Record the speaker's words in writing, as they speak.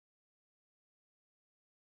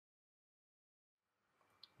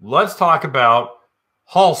let's talk about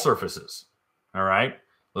hull surfaces. All right.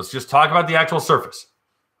 Let's just talk about the actual surface.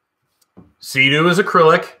 Sea-Doo is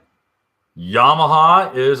acrylic.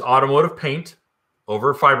 Yamaha is automotive paint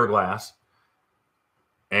over fiberglass.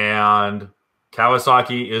 And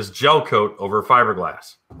Kawasaki is gel coat over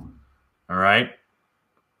fiberglass. All right.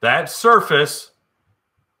 That surface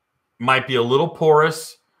might be a little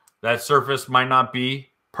porous. That surface might not be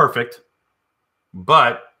perfect,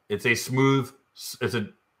 but it's a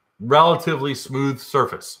relatively smooth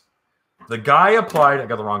surface. The guy applied, I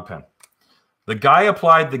got the wrong pen. The guy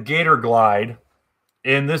applied the Gator Glide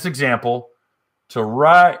in this example to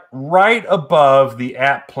right above the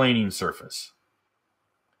planing surface.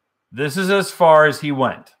 This is as far as he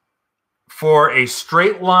went. For a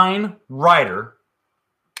straight line rider,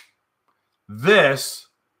 this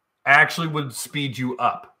actually would speed you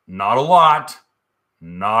up. Not a lot.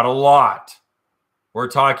 Not a lot. We're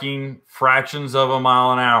talking fractions of a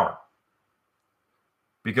mile an hour.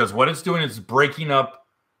 Because what it's doing is breaking up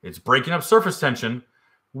surface tension,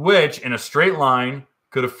 which in a straight line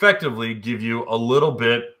could effectively give you a little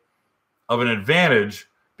bit of an advantage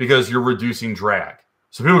because you're reducing drag.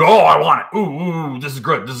 So people go, "Oh, I want it. Ooh, this is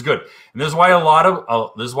good. This is good." And this is why a lot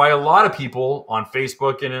of people on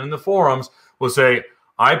Facebook and in the forums will say,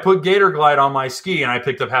 "I put Gator Glide on my ski and I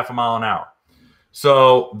picked up half a mile an hour."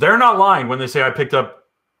 So they're not lying when they say I picked up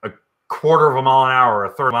a quarter of a mile an hour, or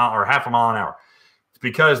a third mile, or half a mile an hour. It's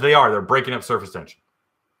because they're breaking up surface tension.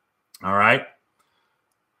 All right.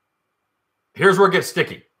 Here's where it gets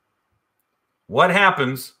sticky. What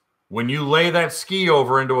happens when you lay that ski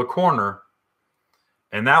over into a corner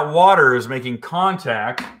and that water is making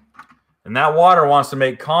contact, and that water wants to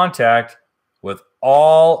make contact with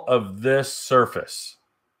all of this surface?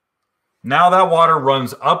 Now that water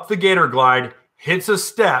runs up the Gator Glide, hits a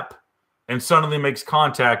step, and suddenly makes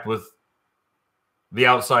contact with the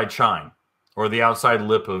outside chine or the outside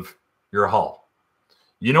lip of your hull.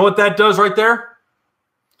 You know what that does right there?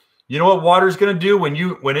 You know what water is going to do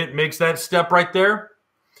when it makes that step right there?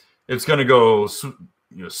 It's going to go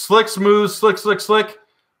slick, smooth, slick, slick, slick,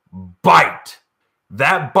 bite.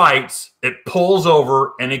 That bites, it pulls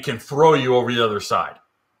over, and it can throw you over the other side.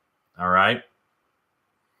 All right?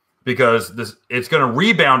 Because it's going to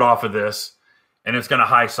rebound off of this, and it's going to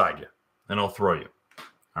high side you, and it'll throw you.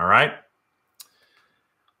 All right?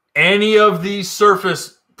 Any of these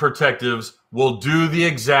surface protectives will do the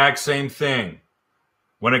exact same thing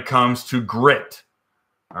when it comes to grit.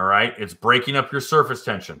 All right? It's breaking up your surface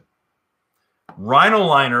tension. Rhino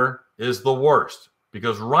liner is the worst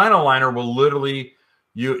because Rhino liner will literally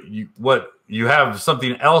you have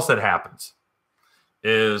something else that happens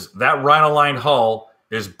is that Rhino line hull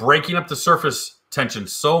is breaking up the surface tension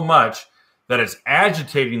so much that it's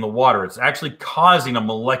agitating the water. It's actually causing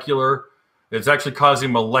molecular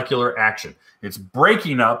action. It's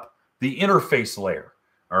breaking up the interface layer.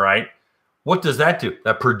 All right. What does that do?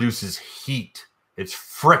 That produces heat. It's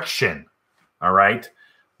friction. All right.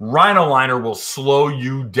 Rhino liner will slow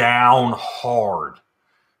you down hard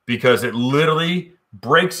because it literally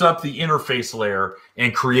breaks up the interface layer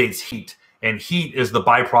and creates heat. And heat is the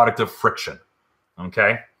byproduct of friction.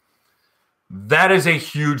 Okay. That is a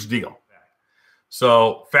huge deal.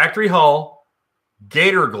 So factory hull,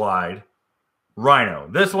 Gator Glide, Rhino.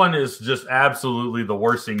 This one is just absolutely the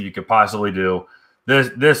worst thing you could possibly do.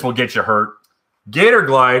 This will get you hurt. Gator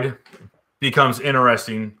Glide becomes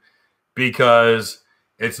interesting because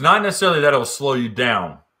it's not necessarily that it'll slow you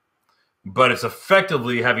down, but it's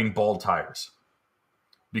effectively having bald tires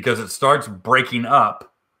because it starts breaking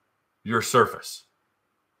up your surface.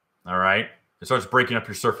 All right? It starts breaking up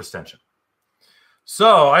your surface tension.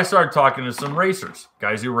 So I started talking to some racers,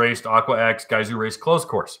 guys who raced Aqua X, guys who raced closed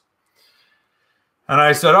course. And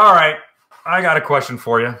I said, all right, I got a question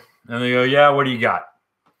for you. And they go, yeah, what do you got?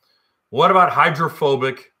 What about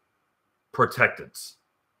hydrophobic protectants?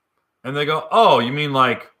 And they go, oh, you mean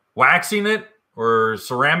like waxing it or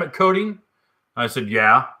ceramic coating? I said,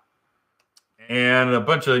 yeah. And a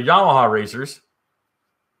bunch of Yamaha racers,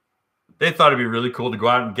 they thought it'd be really cool to go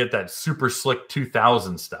out and get that super slick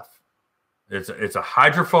 2000 stuff. It's a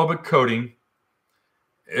hydrophobic coating.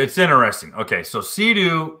 It's interesting. Okay, so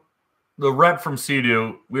Sea-Doo, the rep from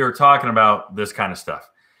Sea-Doo, we were talking about this kind of stuff.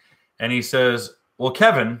 And he says, well,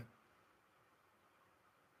 Kevin,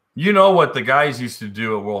 you know what the guys used to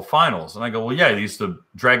do at World Finals. And I go, well, yeah, they used to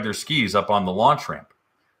drag their skis up on the launch ramp.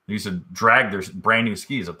 They used to drag their brand new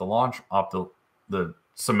skis up the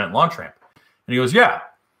cement launch ramp. And he goes, yeah.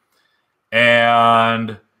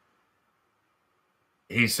 And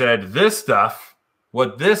he said, this stuff,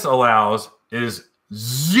 what this allows is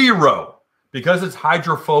zero. Because it's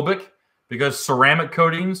hydrophobic, because ceramic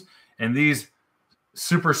coatings and these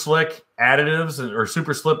super slick additives or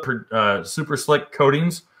super slick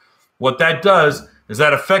coatings, what that does is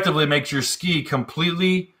that effectively makes your ski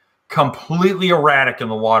completely erratic in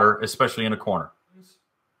the water, especially in a corner.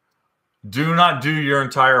 Do not do your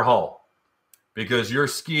entire hull because your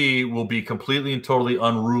ski will be completely and totally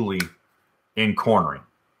unruly in cornering.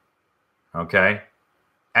 Okay?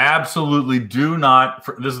 Absolutely do not.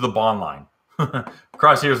 This is the bond line.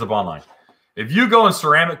 Across here is the bond line. If you go and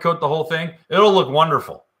ceramic coat the whole thing, it'll look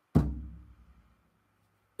wonderful.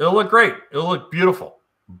 It'll look great. It'll look beautiful.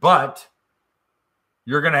 But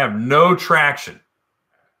you're going to have no traction.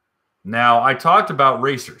 Now, I talked about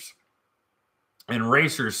racers and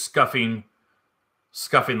racers scuffing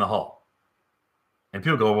the hull. And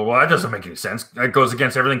people go, well, that doesn't make any sense. That goes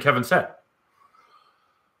against everything Kevin said.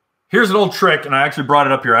 Here's an old trick, and I actually brought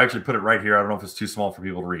it up here. I actually put it right here. I don't know if it's too small for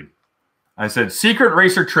people to read. I said, secret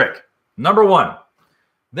racer trick. Number one,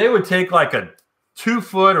 they would take like a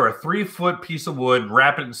 2-foot or a 3-foot piece of wood,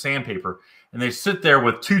 wrap it in sandpaper, and they sit there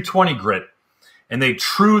with 220 grit, and they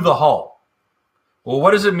true the hull. Well,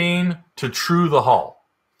 what does it mean to true the hull?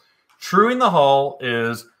 Truing the hull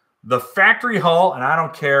is the factory hull, and I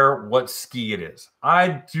don't care what ski it is.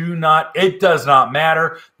 It does not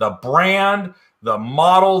matter. The brand, the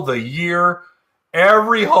model, the year,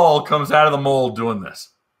 every hull comes out of the mold doing this.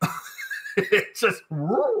 It's just,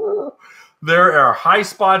 there are high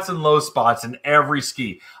spots and low spots in every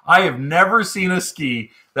ski. I have never seen a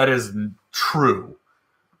ski that is true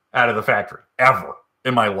out of the factory, ever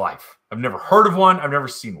in my life. I've never heard of one. I've never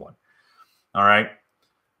seen one. All right.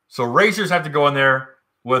 So racers have to go in there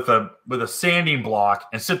with a sanding block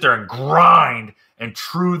and sit there and grind and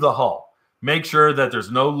true the hull. Make sure that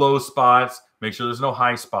there's no low spots. Make sure there's no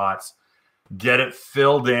high spots. Get it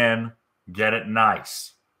filled in. Get it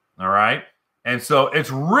nice. All right. And so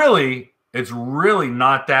it's really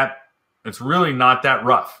not that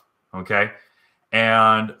rough. Okay.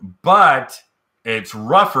 But it's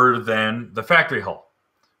rougher than the factory hull.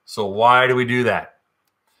 So why do we do that?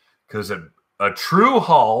 Because a true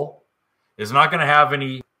hull is not going to have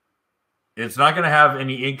any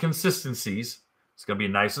inconsistencies. It's going to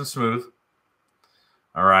be nice and smooth.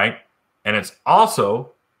 All right. And it's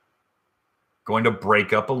also going to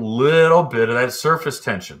break up a little bit of that surface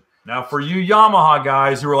tension. Now, for you Yamaha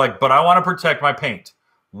guys who are like, but I want to protect my paint.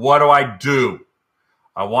 What do?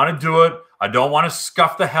 I want to do it. I don't want to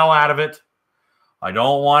scuff the hell out of it. I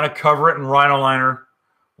don't want to cover it in rhino liner.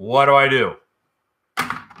 What do?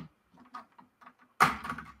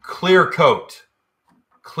 Clear coat.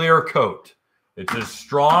 Clear coat. It's just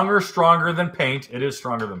stronger than paint. It is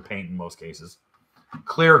stronger than paint in most cases.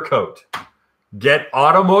 Clear coat. Get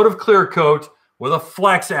automotive clear coat with a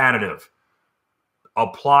flex additive.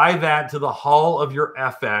 Apply that to the hull of your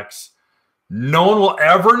FX. No one will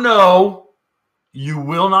ever know. You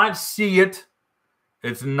will not see it.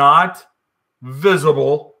 It's not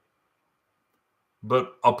visible.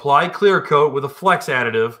 But apply clear coat with a flex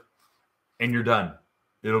additive and you're done.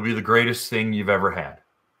 It'll be the greatest thing you've ever had.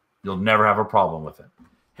 You'll never have a problem with it.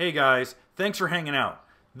 Hey guys, thanks for hanging out.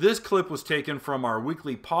 This clip was taken from our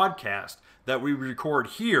weekly podcast that we record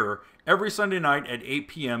here every Sunday night at 8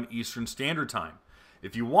 p.m. Eastern Standard Time.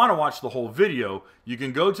 If you want to watch the whole video, you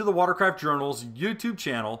can go to the Watercraft Journal's YouTube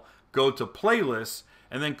channel, go to playlists,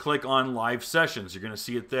 and then click on live sessions. You're going to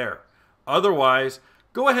see it there. Otherwise,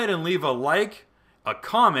 go ahead and leave a like, a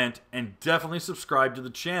comment, and definitely subscribe to the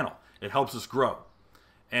channel. It helps us grow.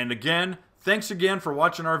 And again, thanks again for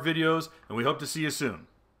watching our videos, and we hope to see you soon.